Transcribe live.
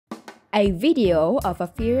A video of a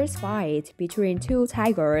fierce fight between two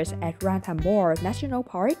tigers at Ranthambore National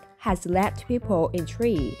Park has left people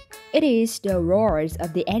intrigued. It is the roars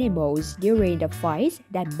of the animals during the fight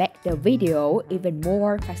that make the video even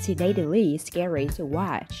more fascinatingly scary to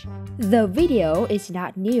watch. The video is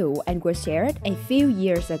not new and was shared a few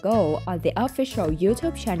years ago on the official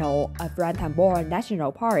YouTube channel of Ranthambore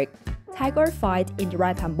National Park. Tiger Fight in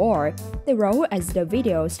Ranthambore, they wrote as the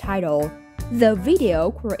video's title. The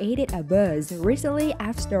video created a buzz recently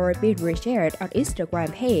after being reshared on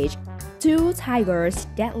Instagram page. Two tigers'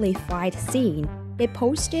 deadly fight scene. They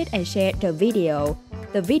posted and shared the video.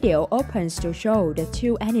 The video opens to show the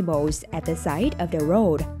two animals at the side of the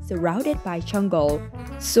road, surrounded by jungle.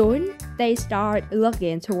 Soon, they start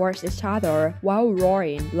looking towards each other while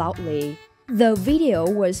roaring loudly. The video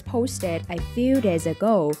was posted a few days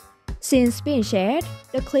ago. Since being shared,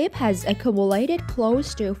 the clip has accumulated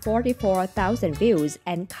close to 44,000 views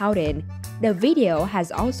and counting. The video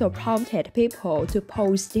has also prompted people to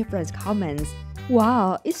post different comments.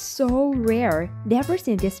 "Wow, it's so rare. Never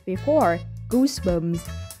seen this before. Goosebumps,"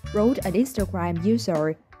 wrote an Instagram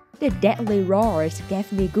user. "The deadly roars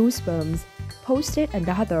gave me goosebumps," posted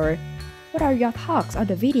another. "What are your thoughts on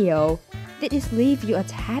the video? Did it leave you a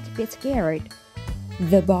tad bit scared?"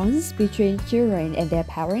 The bonds between children and their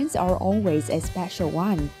parents are always a special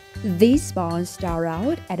one. These bonds start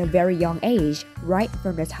out at a very young age, right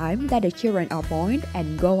from the time that the children are born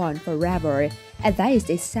and go on forever. And that is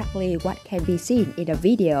exactly what can be seen in a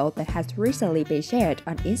video that has recently been shared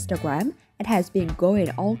on Instagram and has been going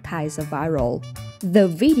all kinds of viral. The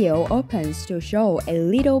video opens to show a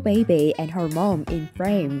little baby and her mom in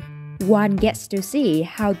frame. One gets to see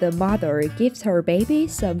how the mother gives her baby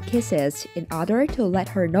some kisses in order to let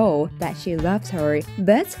her know that she loves her.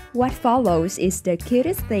 But what follows is the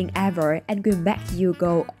cutest thing ever and will make you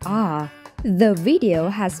go, "Ah." The video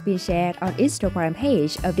has been shared on Instagram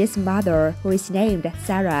page of this mother who is named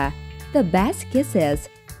Sarah. "The best kisses,"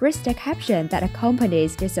 reads the caption that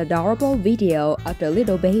accompanies this adorable video of the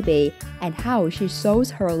little baby and how she shows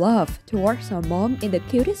her love towards her mom in the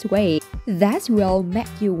cutest way. That will make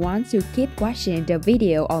you want to keep watching the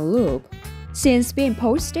video on loop. Since being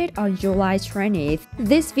posted on July 20th,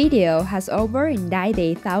 this video has over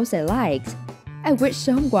 90,000 likes. "I wish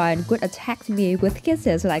someone would attack me with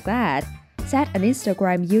kisses like that," said an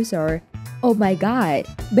Instagram user. "Oh my god,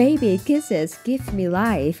 baby kisses give me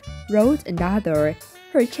life," wrote another.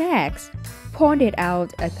 "Her checks," pointed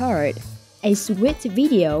out a third. A sweet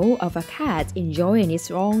video of a cat enjoying its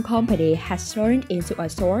own company has turned into a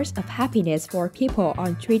source of happiness for people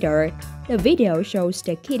on Twitter. The video shows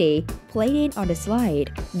the kitty playing on the slide.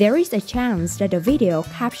 There is a chance that the video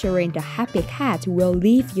capturing the happy cat will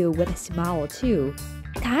leave you with a smile too.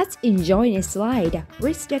 "Cat enjoying a slide,"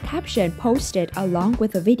 reads the caption posted along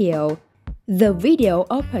with the video. The video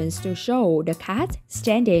opens to show the cat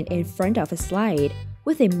standing in front of a slide.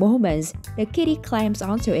 Within moments, the kitty climbs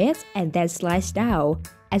onto it and then slides down.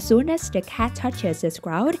 As soon as the cat touches the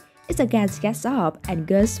ground, it again gets up and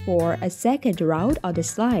goes for a second round on the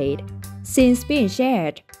slide. Since being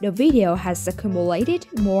shared, the video has accumulated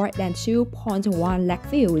more than 2.1 lakh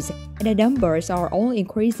views, and the numbers are all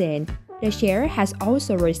increasing. The share has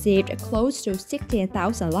also received close to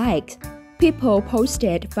 16,000 likes. People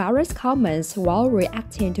posted various comments while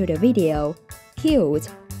reacting to the video. "Cute,"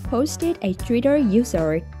 posted a Twitter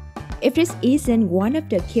user. "If this isn't one of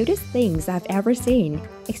the cutest things I've ever seen,"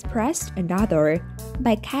 expressed another.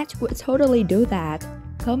 "My cat would totally do that,"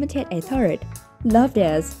 commented a third. "Love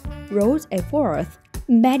this," wrote a fourth.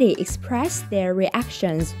 Many expressed their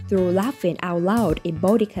reactions through laughing out loud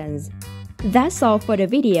emoticons. That's all for the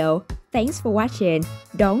video. Thanks for watching.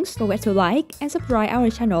 Don't forget to like and subscribe our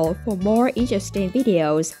channel for more interesting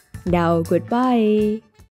videos. Now goodbye.